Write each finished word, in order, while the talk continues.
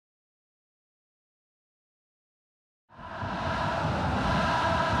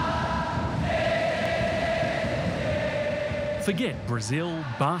Forget Brazil,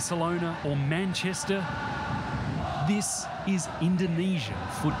 Barcelona or Manchester. This is Indonesian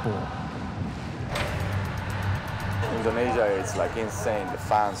football. Indonesia is like insane. The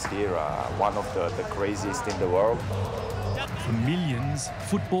fans here are one of the craziest in the world. For millions,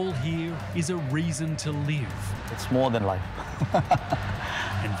 football here is a reason to live. It's more than life.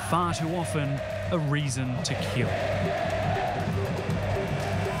 And far too often, a reason to kill.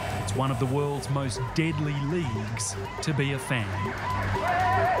 It's one of the world's most deadly leagues to be a fan.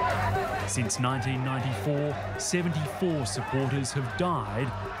 Since 1994, 74 supporters have died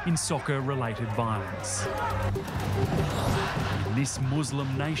in soccer-related violence. In this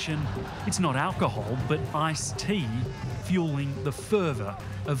Muslim nation, it's not alcohol but iced tea fueling the fervour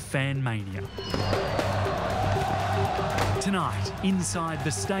of fan mania. Tonight, inside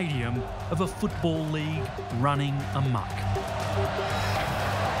the stadium of a football league running amok.